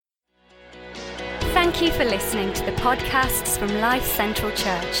Thank you for listening to the podcasts from Life Central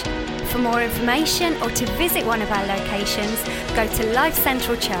Church. For more information or to visit one of our locations, go to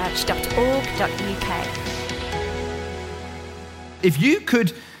lifecentralchurch.org.uk. If you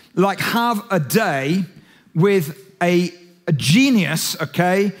could have a day with a genius,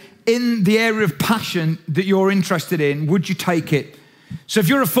 okay, in the area of passion that you're interested in, would you take it? So if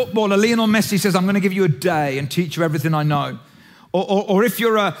you're a footballer, Lionel Messi says, I'm going to give you a day and teach you everything I know. Or if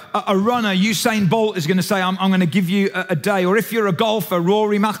you're a runner, Usain Bolt is going to say, I'm going to give you a day. Or if you're a golfer,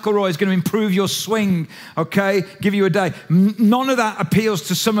 Rory McIlroy is going to improve your swing, okay, give you a day. None of that appeals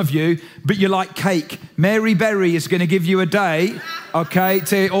to some of you, but you like cake. Mary Berry is going to give you a day, okay,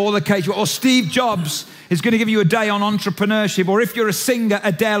 to all the cake. Or Steve Jobs is going to give you a day on entrepreneurship. Or if you're a singer,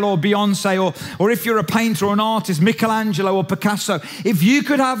 Adele or Beyonce. Or if you're a painter or an artist, Michelangelo or Picasso. If you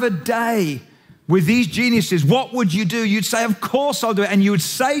could have a day with these geniuses, what would you do? You'd say, of course I'll do it. And you would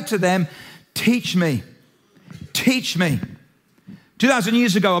say to them, teach me, teach me. 2,000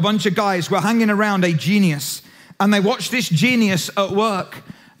 years ago, a bunch of guys were hanging around a genius, and they watched this genius at work,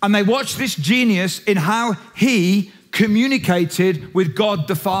 and they watched this genius in how he communicated with God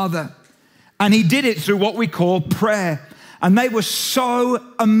the Father. And he did it through what we call prayer. And they were so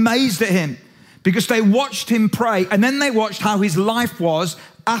amazed at him because they watched him pray, and then they watched how his life was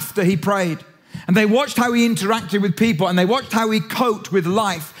after he prayed. And they watched how he interacted with people, and they watched how he coped with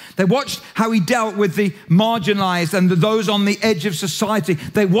life. They watched how he dealt with the marginalized and those on the edge of society.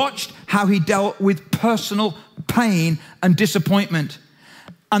 They watched how he dealt with personal pain and disappointment.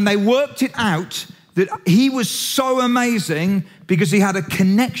 And they worked it out that he was so amazing because he had a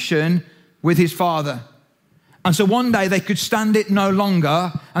connection with his Father. And so one day they could stand it no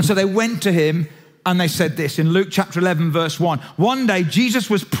longer, and so they went to him. And they said this in Luke chapter 11, verse 1. One day, Jesus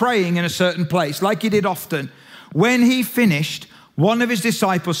was praying in a certain place, like he did often. When he finished, one of his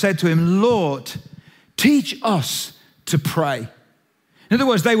disciples said to him, Lord, teach us to pray. In other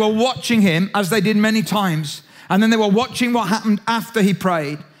words, they were watching him, as they did many times. And then they were watching what happened after he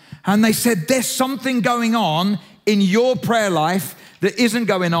prayed. And they said, there's something going on in your prayer life that isn't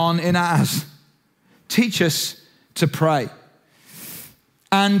going on in ours. Teach us to pray.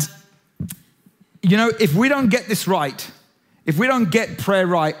 And you know, if we don't get this right, if we don't get prayer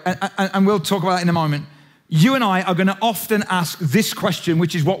right, and we'll talk about that in a moment, you and I are going to often ask this question,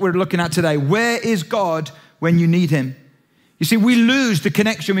 which is what we're looking at today. Where is God when you need him? You see, we lose the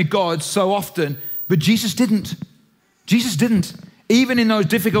connection with God so often, but Jesus didn't. Jesus didn't. Even in those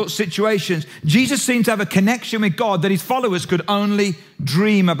difficult situations, Jesus seemed to have a connection with God that his followers could only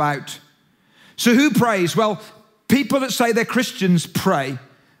dream about. So who prays? Well, people that say they're Christians pray.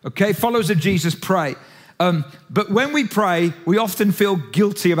 Okay, followers of Jesus pray. But when we pray, we often feel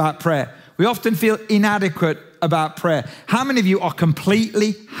guilty about prayer. We often feel inadequate about prayer. How many of you are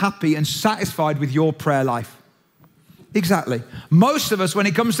completely happy and satisfied with your prayer life? Exactly. Most of us, when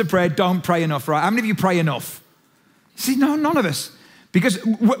it comes to prayer, don't pray enough, right? How many of you pray enough? See, no, none of us. Because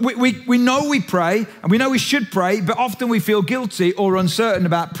we know we pray, and we know we should pray, but often we feel guilty or uncertain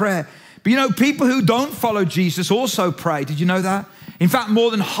about prayer. But you know, people who don't follow Jesus also pray. Did you know that? In fact, more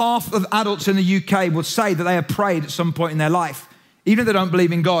than half of adults in the UK will say that they have prayed at some point in their life, even if they don't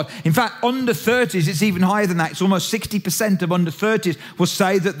believe in God. In fact, under 30s, it's even higher than that. It's almost 60% of under 30s will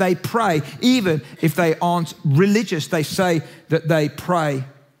say that they pray, even if they aren't religious. They say that they pray.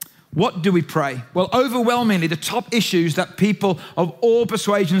 What do we pray? Well, overwhelmingly, the top issues that people of all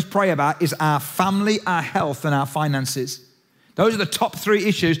persuasions pray about is our family, our health, and our finances. Those are the top three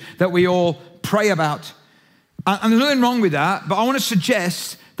issues that we all pray about. And there's nothing wrong with that, but I want to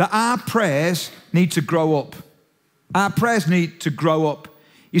suggest that our prayers need to grow up. Our prayers need to grow up.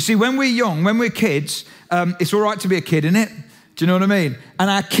 You see, when we're young, when we're kids, it's all right to be a kid, isn't it? Do you know what I mean?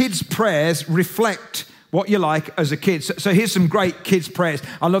 And our kids' prayers reflect what you're like as a kid. So here's some great kids' prayers.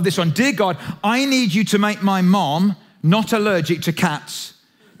 I love this one. Dear God, I need you to make my mom not allergic to cats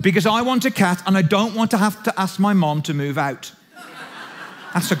because I want a cat and I don't want to have to ask my mom to move out.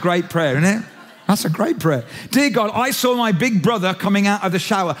 That's a great prayer, isn't it? That's a great prayer. Dear God, I saw my big brother coming out of the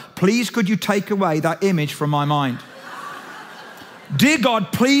shower. Please, could you take away that image from my mind? Dear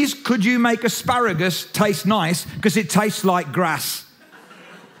God, please, could you make asparagus taste nice because it tastes like grass?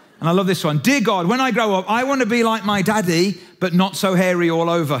 And I love this one. Dear God, when I grow up, I want to be like my daddy, but not so hairy all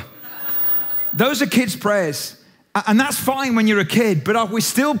over. Those are kids' prayers. And that's fine when you're a kid, but are we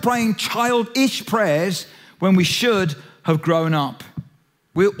still praying childish prayers when we should have grown up?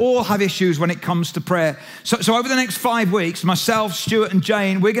 We all have issues when it comes to prayer. So over the next 5 weeks, myself, Stuart, and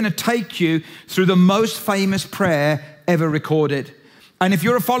Jane, we're going to take you through the most famous prayer ever recorded. And if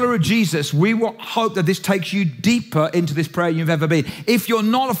you're a follower of Jesus, we will hope that this takes you deeper into this prayer you've ever been. If you're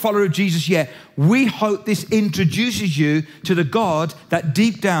not a follower of Jesus yet, we hope this introduces you to the God that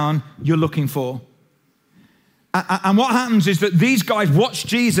deep down you're looking for. And what happens is that these guys watch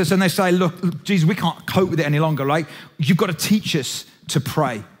Jesus and they say, look, Jesus, we can't cope with it any longer, right? You've got to teach us to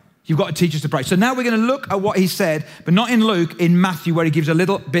pray. You've got to teach us to pray. So now we're going to look at what he said, but not in Luke, in Matthew, where he gives a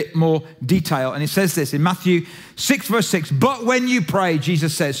little bit more detail. And it says this in Matthew 6, verse 6, but when you pray,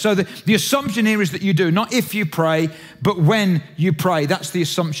 Jesus says. So the assumption here is that you do, not if you pray, but when you pray. That's the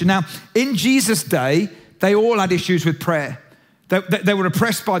assumption. Now, in Jesus' day, they all had issues with prayer. They were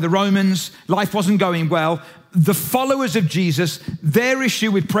oppressed by the Romans. Life wasn't going well. The followers of Jesus, their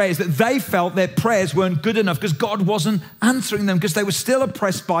issue with prayer is that they felt their prayers weren't good enough because God wasn't answering them because they were still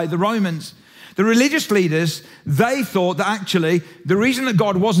oppressed by the Romans. The religious leaders, they thought that actually the reason that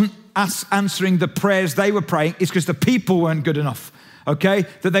God wasn't answering the prayers they were praying is because the people weren't good enough, okay?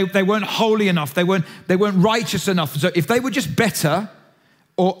 That they weren't holy enough, they weren't righteous enough. So if they were just better,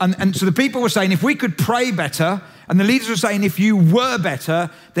 and so the people were saying, if we could pray better, and the leaders were saying, if you were better,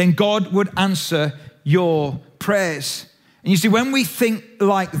 then God would answer your prayers. And you see, when we think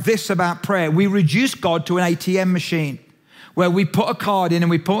like this about prayer, we reduce God to an ATM machine where we put a card in and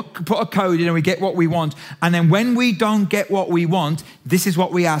we put a code in and we get what we want. And then when we don't get what we want, this is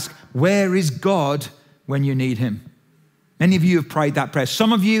what we ask: where is God when you need him? Many of you have prayed that prayer.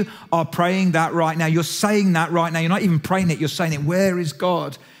 Some of you are praying that right now. You're saying that right now. You're not even praying it. You're saying it. Where is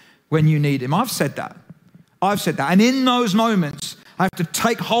God when you need him? I've said that. And in those moments, I have to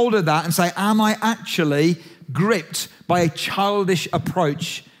take hold of that and say, am I actually gripped by a childish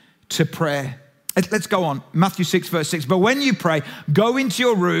approach to prayer? Let's go on. Matthew 6, verse 6. But when you pray, go into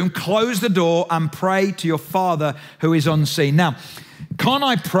your room, close the door, and pray to your Father who is unseen. Now, can't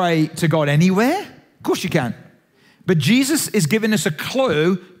I pray to God anywhere? Of course you can. But Jesus is giving us a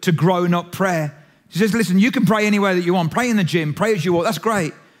clue to grown-up prayer. He says, listen, you can pray anywhere that you want. Pray in the gym, pray as you walk. That's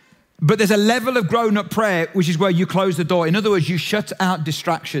great. But there's a level of grown-up prayer, which is where you close the door. In other words, you shut out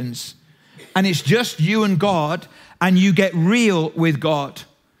distractions. And it's just you and God, and you get real with God.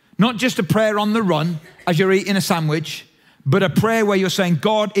 Not just a prayer on the run as you're eating a sandwich, but a prayer where you're saying,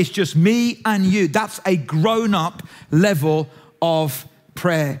 God, it's just me and you. That's a grown-up level of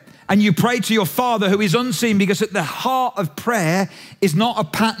prayer. And you pray to your Father who is unseen, because at the heart of prayer is not a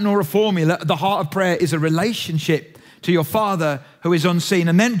pattern or a formula. At the heart of prayer is a relationship to your Father who is unseen.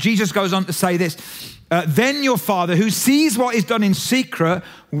 And then Jesus goes on to say this, then your Father who sees what is done in secret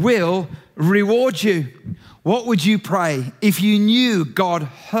will reward you. What would you pray if you knew God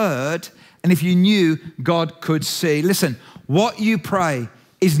heard and if you knew God could see? Listen, what you pray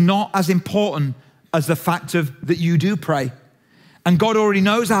is not as important as the fact that you do pray. And God already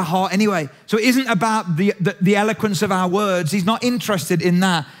knows our heart anyway. So it isn't about the eloquence of our words. He's not interested in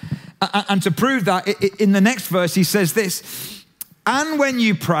that. And to prove that, in the next verse, he says this, and when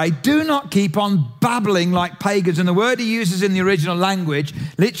you pray, do not keep on babbling like pagans. And the word he uses in the original language,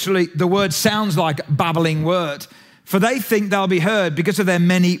 literally the word sounds like babbling word. For they think they'll be heard because of their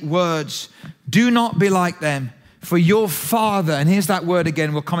many words. Do not be like them, for your Father, and here's that word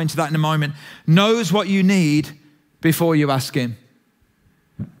again, we'll come into that in a moment, knows what you need before you ask him.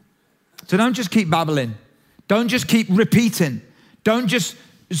 So don't just keep babbling. Don't just keep repeating. Don't just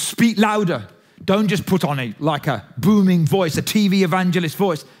speak louder. Don't just put on a booming voice, a TV evangelist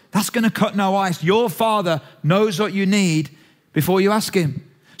voice. That's going to cut no ice. Your Father knows what you need before you ask him.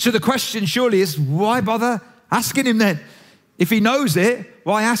 So the question surely is, why bother asking him then? If he knows it,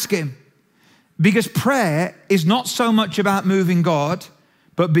 why ask him? Because prayer is not so much about moving God,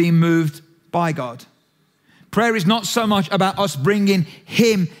 but being moved by God. Prayer is not so much about us bringing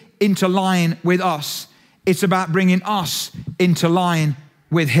him into line with us. It's about bringing us into line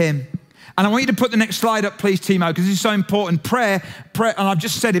with him. And I want you to put the next slide up, please, Timo, because this is so important. Prayer, and I've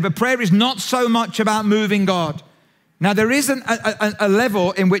just said it, but prayer is not so much about moving God. Now, there is a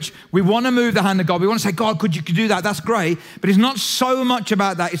level in which we want to move the hand of God. We want to say, God, could you do that? That's great. But it's not so much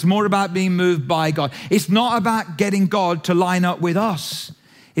about that. It's more about being moved by God. It's not about getting God to line up with us.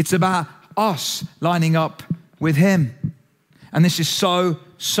 It's about us lining up with him. And this is so,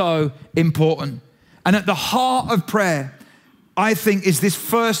 so important. And at the heart of prayer, I think, is this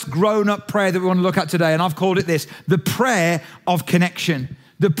first grown-up prayer that we want to look at today. And I've called it this, the prayer of connection.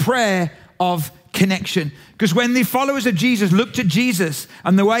 The prayer of connection. Because when the followers of Jesus looked at Jesus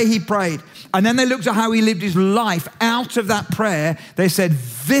and the way he prayed, and then they looked at how he lived his life out of that prayer, they said,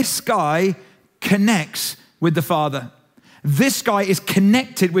 this guy connects with the Father. This guy is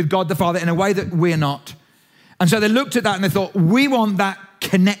connected with God the Father in a way that we're not. And so they looked at that and they thought, we want that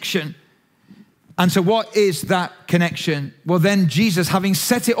connection. And so what is that connection? Well, then Jesus, having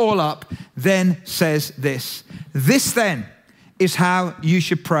set it all up, then says this. This then is how you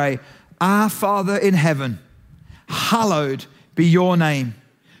should pray. Our Father in heaven, hallowed be your name.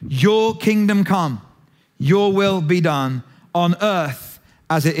 Your kingdom come. Your will be done on earth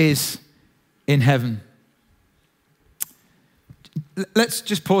as it is in heaven. Let's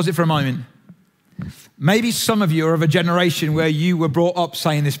just pause it for a moment. Maybe some of you are of a generation where you were brought up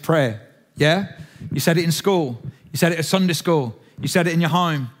saying this prayer. Yeah? You said it in school. You said it at Sunday school. You said it in your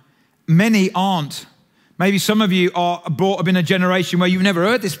home. Many aren't. Maybe some of you are brought up in a generation where you've never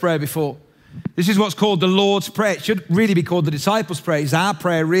heard this prayer before. This is what's called the Lord's Prayer. It should really be called the Disciples' Prayer. It's our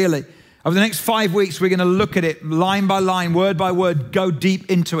prayer, really. Over the next 5 weeks, we're going to look at it line by line, word by word, go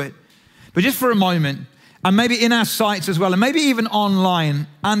deep into it. But just for a moment, and maybe in our sites as well, and maybe even online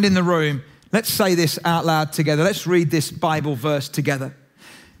and in the room, let's say this out loud together. Let's read this Bible verse together.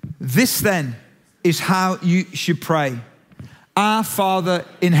 This then is how you should pray. Our Father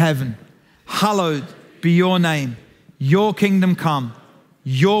in heaven, hallowed be your name. Your kingdom come.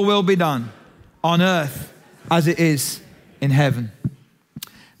 Your will be done on earth as it is in heaven.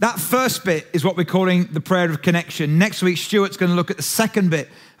 That first bit is what we're calling the prayer of connection. Next week, Stuart's going to look at the second bit,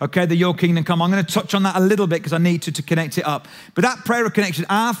 okay, the your kingdom come. I'm going to touch on that a little bit because I need to connect it up. But that prayer of connection,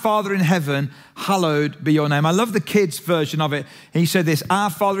 our Father in heaven, hallowed be your name. I love the kids' version of it. He said this,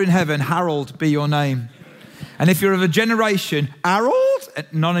 our Father in heaven, hallowed be your name. And if you're of a generation, Harold,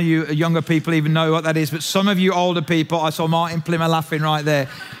 none of you younger people even know what that is, but some of you older people, I saw Martin Plimmer laughing right there.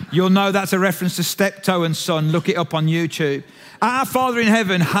 You'll know that's a reference to Steptoe and Son. Look it up on YouTube. Our Father in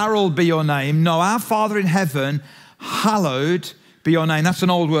heaven, hallowed be your name. No, our Father in heaven, hallowed be your name. That's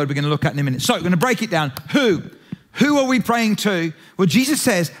an old word we're going to look at in a minute. So we're going to break it down. Who are we praying to? Well, Jesus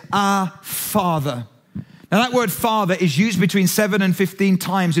says, our Father. Now that word Father is used between 7 and 15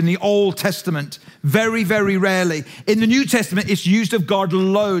 times in the Old Testament. Very, very rarely. In the New Testament, it's used of God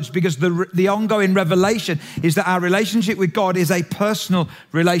loads because the ongoing revelation is that our relationship with God is a personal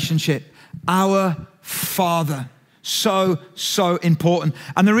relationship. Our Father. So important.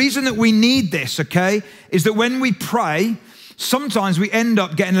 And the reason that we need this, okay, is that when we pray, sometimes we end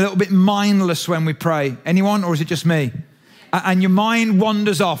up getting a little bit mindless when we pray. Anyone, or is it just me? And your mind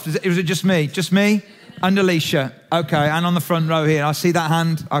wanders off. Is it just me? Just me? And Alicia, okay, and on the front row here, I see that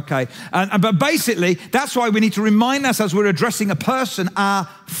hand, okay. But basically, that's why we need to remind ourselves we're addressing a person, our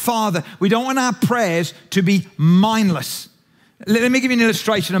Father. We don't want our prayers to be mindless. Let me give you an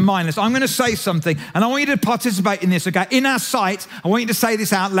illustration of mindless. I'm going to say something, and I want you to participate in this, okay? In our site, I want you to say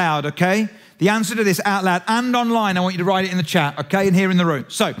this out loud, okay? The answer to this out loud and online, I want you to write it in the chat, okay? And here in the room.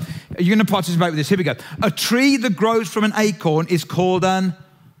 So, you're going to participate with this. Here we go. A tree that grows from an acorn is called an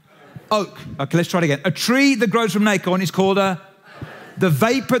oak. Okay, let's try it again. A tree that grows from an acorn is called a... The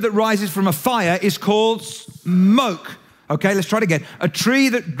vapor that rises from a fire is called smoke. Okay, let's try it again. A tree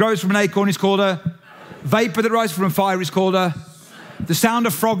that grows from an acorn is called a... Vapor that rises from a fire is called a... The sound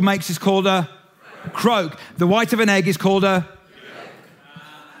a frog makes is called a... Croak. The white of an egg is called a...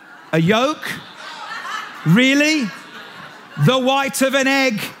 A yolk? Really? The white of an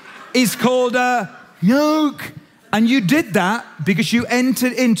egg is called a... Yolk. And you did that because you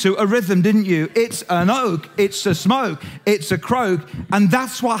entered into a rhythm, didn't you? It's an oak, it's a smoke, it's a croak. And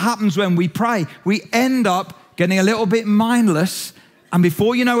that's what happens when we pray. We end up getting a little bit mindless. And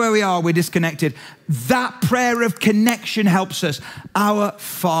before you know where we are, we're disconnected. That prayer of connection helps us. Our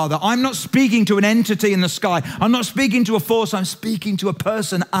Father. I'm not speaking to an entity in the sky. I'm not speaking to a force. I'm speaking to a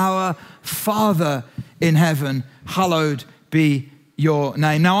person. Our Father in heaven. Hallowed be your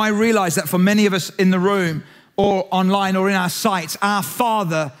name. Now, I realize that for many of us in the room, or online or in our sites, our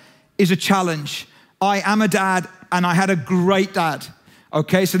Father is a challenge. I am a dad and I had a great dad.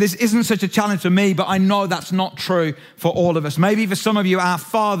 Okay, so this isn't such a challenge for me, but I know that's not true for all of us. Maybe for some of you, our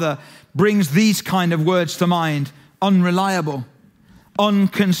Father brings these kind of words to mind. Unreliable,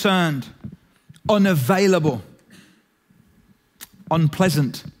 unconcerned, unavailable,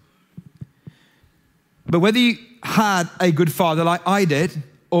 unpleasant. But whether you had a good father like I did,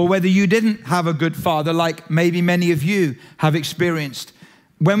 or whether you didn't have a good father like maybe many of you have experienced.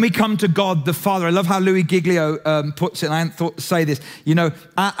 When we come to God the Father, I love how Louis Giglio puts it, and I hadn't thought to say this. You know,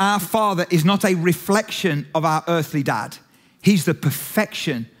 our Father is not a reflection of our earthly dad. He's the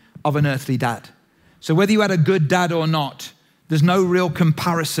perfection of an earthly dad. So whether you had a good dad or not, there's no real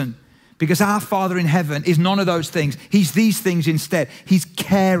comparison because our Father in heaven is none of those things. He's these things instead. He's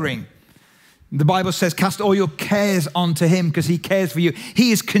caring. The Bible says, cast all your cares onto him because he cares for you.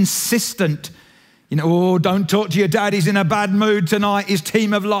 He is consistent. You know, oh, don't talk to your dad. He's in a bad mood tonight. His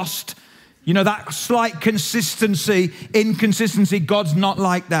team have lost. You know, that slight inconsistency. God's not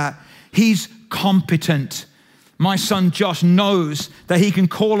like that. He's competent. My son Josh knows that he can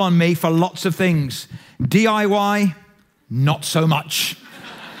call on me for lots of things. DIY, not so much.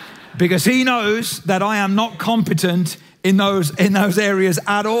 Because he knows that I am not competent in those areas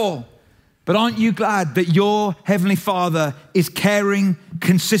at all. But aren't you glad that your Heavenly Father is caring,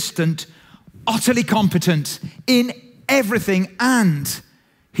 consistent, utterly competent in everything, and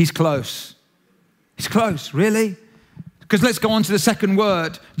he's close. He's close, really? Because let's go on to the second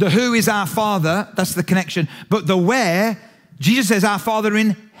word. The who is our Father, that's the connection. But the where, Jesus says our Father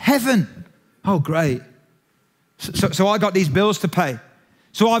in heaven. Oh, great. So I got these bills to pay.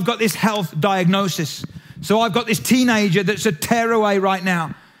 So I've got this health diagnosis. So I've got this teenager that's a tearaway right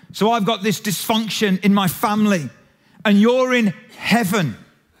now. So I've got this dysfunction in my family. And you're in heaven.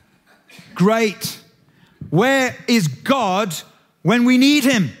 Great. Where is God when we need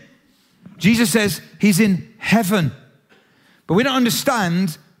him? Jesus says he's in heaven. But we don't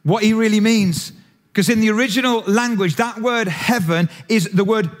understand what he really means. Because in the original language, that word heaven is the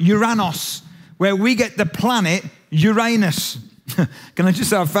word Uranus, where we get the planet Uranus. Can I just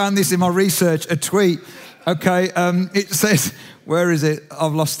say, I found this in my research, a tweet. Okay, it says, where is it?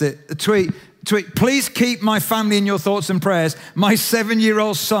 I've lost it. A tweet. Please keep my family in your thoughts and prayers. My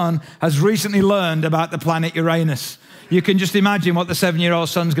 7-year-old son has recently learned about the planet Uranus. You can just imagine what the 7-year-old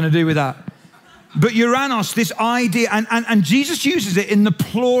son's going to do with that. But Uranus, this idea, and Jesus uses it in the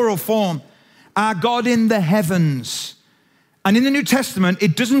plural form, our God in the heavens. And in the New Testament,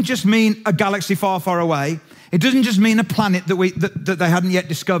 it doesn't just mean a galaxy far, far away. It doesn't just mean a planet that they hadn't yet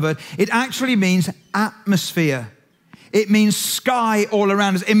discovered. It actually means atmosphere. It means sky all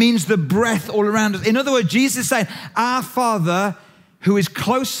around us. It means the breath all around us. In other words, Jesus is saying, our Father who is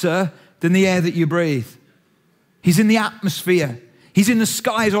closer than the air that you breathe. He's in the atmosphere. He's in the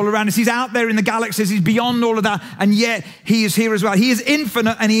skies all around us. He's out there in the galaxies. He's beyond all of that. And yet he is here as well. He is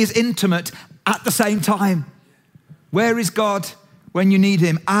infinite and he is intimate at the same time. Where is God when you need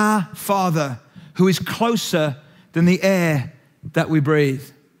him? Our Father who is closer than the air that we breathe.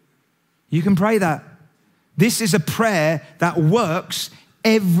 You can pray that. This is a prayer that works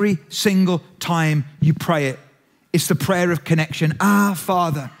every single time you pray it. It's the prayer of connection. Our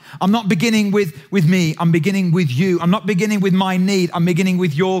Father. I'm not beginning with me. I'm beginning with you. I'm not beginning with my need. I'm beginning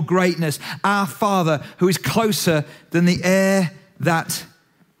with your greatness. Our Father who is closer than the air that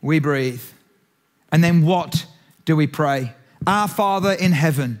we breathe. And then what do we pray? Our Father in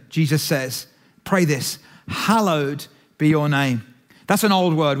heaven, Jesus says, pray this, hallowed be your name. That's an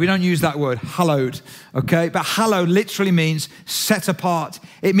old word. We don't use that word, hallowed, okay? But hallowed literally means set apart.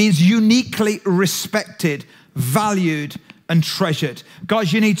 It means uniquely respected, valued, and treasured.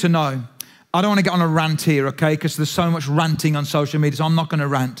 Guys, you need to know, I don't want to get on a rant here, okay? Because there's so much ranting on social media, so I'm not going to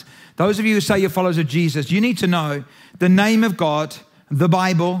rant. Those of you who say you're followers of Jesus, you need to know the name of God, the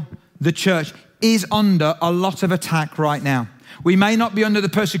Bible, the church is under a lot of attack right now. We may not be under the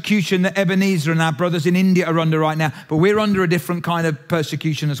persecution that Ebenezer and our brothers in India are under right now, but we're under a different kind of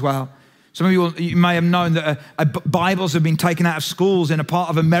persecution as well. Some of you may have known that Bibles have been taken out of schools in a part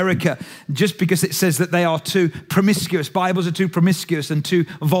of America just because it says that they are too promiscuous. Bibles are too promiscuous and too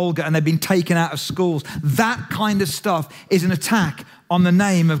vulgar, and they've been taken out of schools. That kind of stuff is an attack on the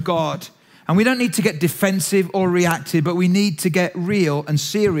name of God. And we don't need to get defensive or reactive, but we need to get real and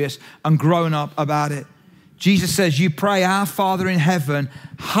serious and grown up about it. Jesus says, you pray, our Father in heaven,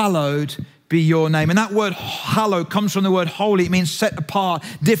 hallowed be your name. And that word hallowed comes from the word holy. It means set apart,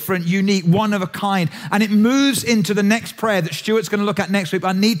 different, unique, one of a kind. And it moves into the next prayer that Stuart's going to look at next week.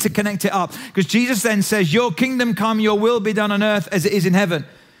 But I need to connect it up because Jesus then says, your kingdom come, your will be done on earth as it is in heaven.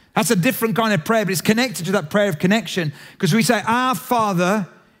 That's a different kind of prayer, but it's connected to that prayer of connection because we say, our Father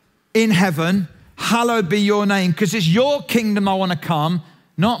in heaven, hallowed be your name, because it's your kingdom I want to come,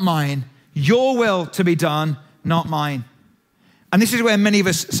 not mine. Your will to be done, not mine. And this is where many of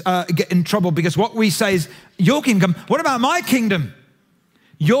us get in trouble because what we say is, your kingdom, what about my kingdom?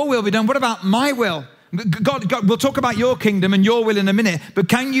 Your will be done, what about my will? God, we'll talk about your kingdom and your will in a minute, but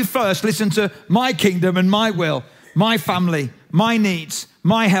can you first listen to my kingdom and my will, my family, my needs,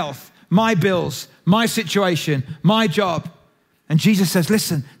 my health, my bills, my situation, my job? And Jesus says,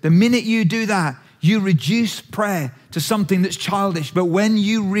 listen, the minute you do that, you reduce prayer to something that's childish. But when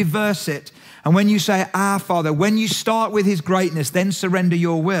you reverse it, and when you say, our Father, when you start with his greatness, then surrender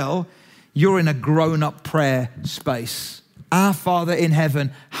your will, you're in a grown-up prayer space. Our Father in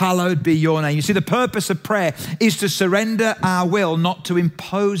heaven, hallowed be your name. You see, the purpose of prayer is to surrender our will, not to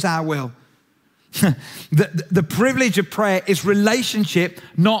impose our will. The privilege of prayer is relationship,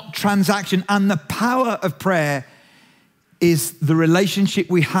 not transaction. And the power of prayer is the relationship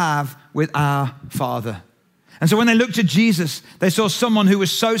we have with our Father. And so when they looked at Jesus, they saw someone who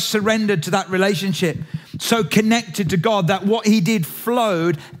was so surrendered to that relationship, so connected to God, that what he did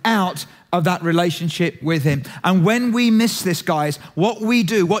flowed out of that relationship with him. And when we miss this, guys, what we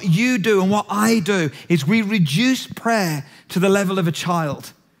do, what you do and what I do, is we reduce prayer to the level of a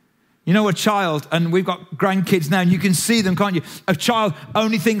child. You know, a child, and we've got grandkids now, and you can see them, can't you? A child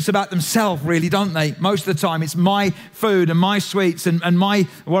only thinks about themselves, really, don't they? Most of the time, it's my food and my sweets and my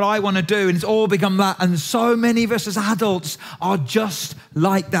what I want to do, and it's all become that. And so many of us as adults are just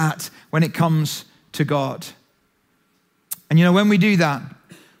like that when it comes to God. And you know, when we do that,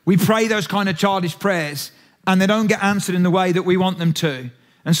 we pray those kind of childish prayers, and they don't get answered in the way that we want them to.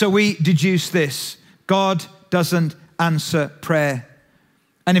 And so we deduce this: God doesn't answer prayer.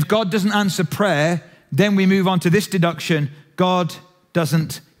 And if God doesn't answer prayer, then we move on to this deduction: God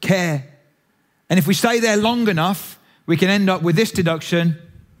doesn't care. And if we stay there long enough, we can end up with this deduction: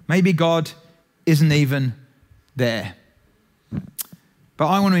 maybe God isn't even there. But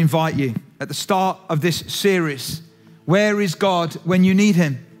I want to invite you at the start of this series, where is God when you need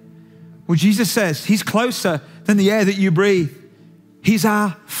him? Well, Jesus says he's closer than the air that you breathe. He's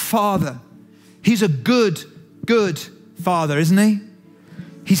our Father. He's a good Father, isn't he?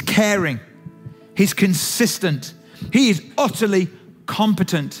 He's caring. He's consistent. He is utterly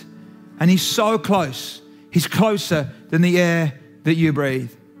competent. And he's so close. He's closer than the air that you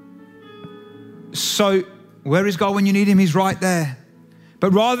breathe. So where is God when you need him? He's right there.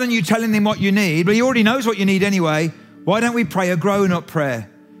 But rather than you telling him what you need, but he already knows what you need anyway, why don't we pray a grown-up prayer,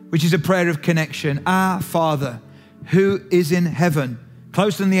 which is a prayer of connection? Our Father, who is in heaven,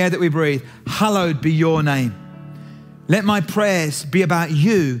 closer than the air that we breathe, hallowed be your name. Let my prayers be about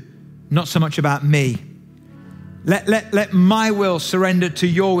you, not so much about me. Let my will surrender to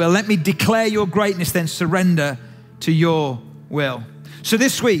your will. Let me declare your greatness, then surrender to your will. So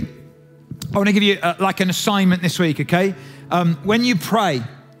this week, I want to give you like an assignment this week, okay? When you pray,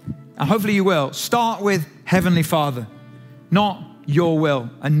 and hopefully you will, start with Heavenly Father, not your will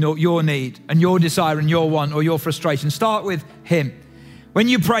and your need and your desire and your want or your frustration. Start with him. When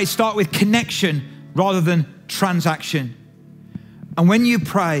you pray, start with connection rather than transaction. And when you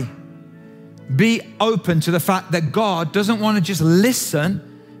pray, be open to the fact that God doesn't want to just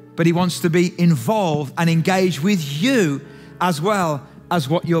listen, but he wants to be involved and engage with you as well as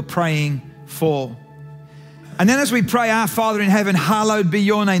what you're praying for. And then as we pray, our Father in heaven, hallowed be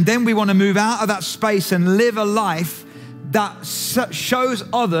your name, then we want to move out of that space and live a life that shows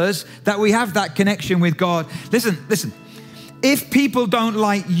others that we have that connection with God. Listen, if people don't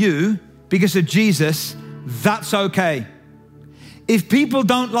like you because of Jesus, that's okay. If people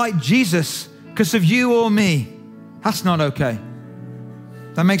don't like Jesus because of you or me, that's not okay.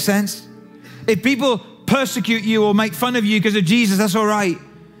 That makes sense? If people persecute you or make fun of you because of Jesus, that's all right.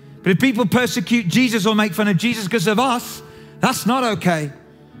 But if people persecute Jesus or make fun of Jesus because of us, that's not okay.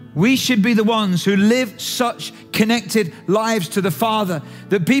 We should be the ones who live such connected lives to the Father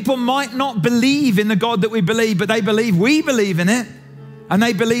that people might not believe in the God that we believe, but they believe we believe in it. And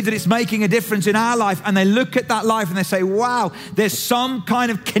they believe that it's making a difference in our life. And they look at that life and they say, wow, there's some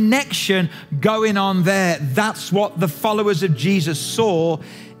kind of connection going on there. That's what the followers of Jesus saw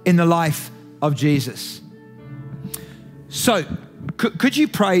in the life of Jesus. So could you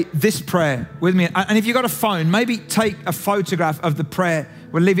pray this prayer with me? And if you've got a phone, maybe take a photograph of the prayer.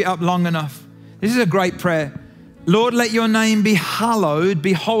 We'll leave it up long enough. This is a great prayer. Lord, let your name be hallowed,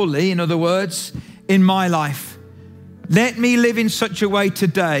 be holy, in other words, in my life. Let me live in such a way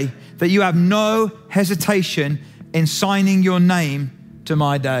today that you have no hesitation in signing your name to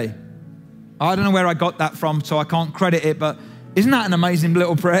my day. I don't know where I got that from, so I can't credit it, but isn't that an amazing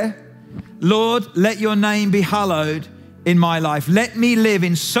little prayer? Lord, let your name be hallowed in my life. Let me live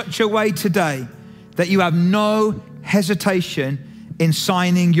in such a way today that you have no hesitation in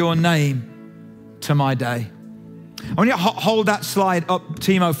signing your name to my day. I want you to hold that slide up,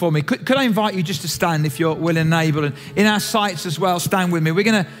 Timo, for me. Could I invite you just to stand if you're willing and able? And in our sites as well, stand with me. We're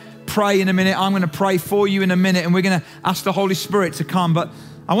going to pray in a minute. I'm going to pray for you in a minute, and we're going to ask the Holy Spirit to come. But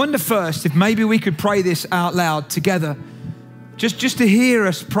I wonder first if maybe we could pray this out loud together, just to hear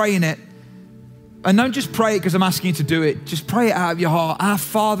us praying it. And don't just pray it because I'm asking you to do it. Just pray it out of your heart. Our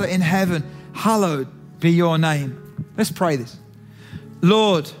Father in heaven, hallowed be your name. Let's pray this.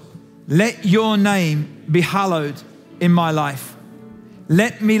 Lord, let your name be hallowed in my life.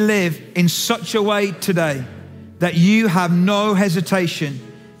 Let me live in such a way today that you have no hesitation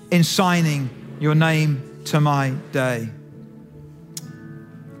in signing your name to my day.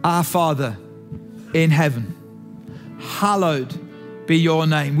 Our Father in heaven, hallowed be your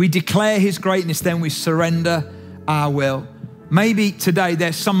name. We declare his greatness, then we surrender our will. Maybe today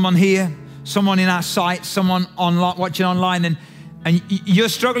there's someone here someone in our site, someone online, watching online, and you're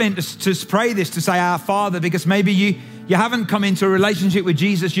struggling to pray this, to say our Father, because maybe you haven't come into a relationship with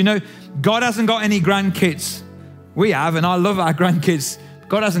Jesus. You know, God hasn't got any grandkids. We have, and I love our grandkids.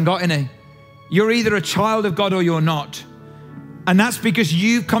 God hasn't got any. You're either a child of God or you're not. And that's because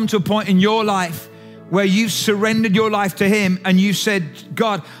you've come to a point in your life where you've surrendered your life to Him and you said,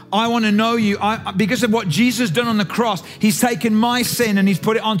 God, I want to know you. Because of what Jesus done on the cross, He's taken my sin and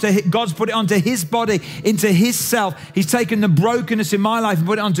God's put it onto His body, into His self. He's taken the brokenness in my life and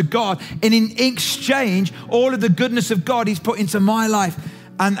put it onto God. And in exchange, all of the goodness of God He's put into my life.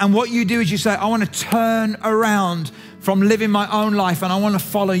 And what you do is you say, I want to turn around from living my own life and I want to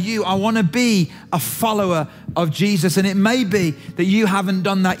follow you. I want to be a follower of Jesus. And it may be that you haven't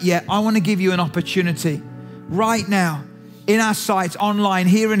done that yet. I want to give you an opportunity right now in our sites, online,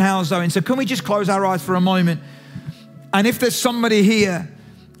 here in House Owen. So can we just close our eyes for a moment? And if there's somebody here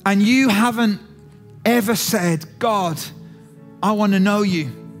and you haven't ever said, God, I want to know you.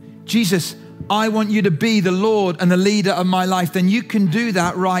 Jesus, I want you to be the Lord and the leader of my life, then you can do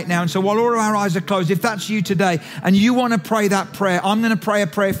that right now. And so while all of our eyes are closed, if that's you today and you want to pray that prayer, I'm going to pray a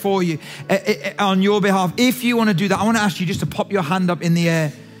prayer for you on your behalf. If you want to do that, I want to ask you just to pop your hand up in the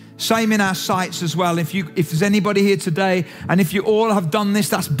air. Same in our sites as well. If there's anybody here today, and if you all have done this,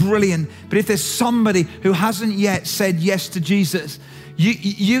 that's brilliant. But if there's somebody who hasn't yet said yes to Jesus,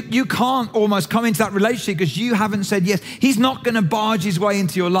 you can't almost come into that relationship because you haven't said yes. He's not going to barge his way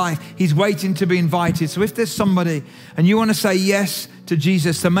into your life. He's waiting to be invited. So if there's somebody and you want to say yes to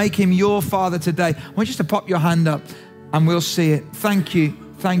Jesus, to make Him your Father today, I want you to pop your hand up and we'll see it. Thank you.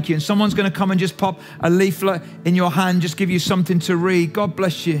 Thank you. And someone's going to come and just pop a leaflet in your hand, just give you something to read. God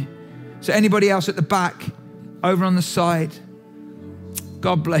bless you. So anybody else at the back, over on the side?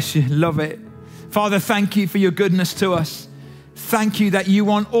 God bless you. Love it. Father, thank you for your goodness to us. Thank you that you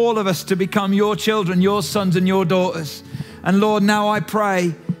want all of us to become your children, your sons and your daughters. And Lord, now I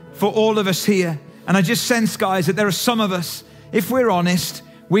pray for all of us here. And I just sense, guys, that there are some of us, if we're honest,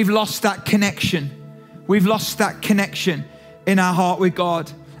 we've lost that connection. We've lost that connection in our heart with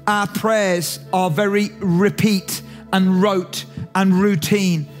God. Our prayers are very repeat and rote and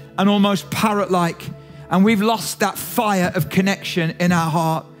routine and almost parrot-like. And we've lost that fire of connection in our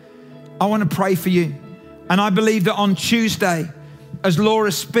heart. I want to pray for you. And I believe that on Tuesday, as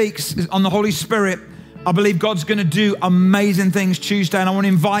Laura speaks on the Holy Spirit, I believe God's going to do amazing things Tuesday. And I want to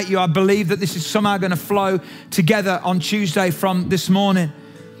invite you. I believe that this is somehow going to flow together on Tuesday from this morning.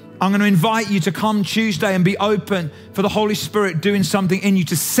 I'm going to invite you to come Tuesday and be open for the Holy Spirit doing something in you,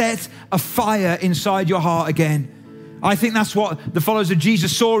 to set a fire inside your heart again. I think that's what the followers of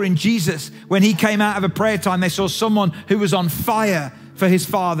Jesus saw in Jesus. When He came out of a prayer time, they saw someone who was on fire for his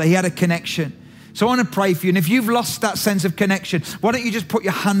Father. He had a connection. So I want to pray for you. And if you've lost that sense of connection, why don't you just put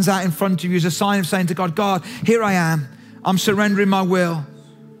your hands out in front of you as a sign of saying to God, God, here I am. I'm surrendering my will.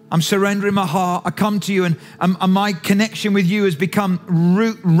 I'm surrendering my heart. I come to you and my connection with you has become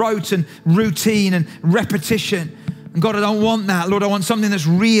rote and routine and repetition. And God, I don't want that. Lord, I want something that's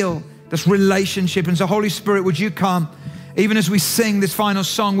real, that's relationship. And so Holy Spirit, would you come? Even as we sing this final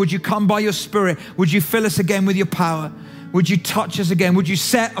song, would you come by your Spirit? Would you fill us again with your power? Would you touch us again? Would you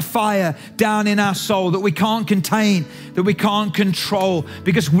set a fire down in our soul that we can't contain, that we can't control,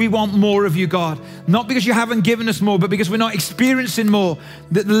 because we want more of you, God. Not because you haven't given us more, but because we're not experiencing more.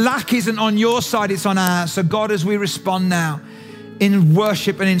 That the lack isn't on your side, it's on ours. So God, as we respond now in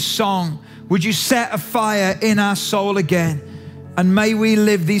worship and in song, would you set a fire in our soul again? And may we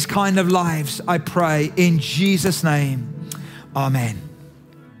live these kind of lives, I pray, in Jesus' name. Amen.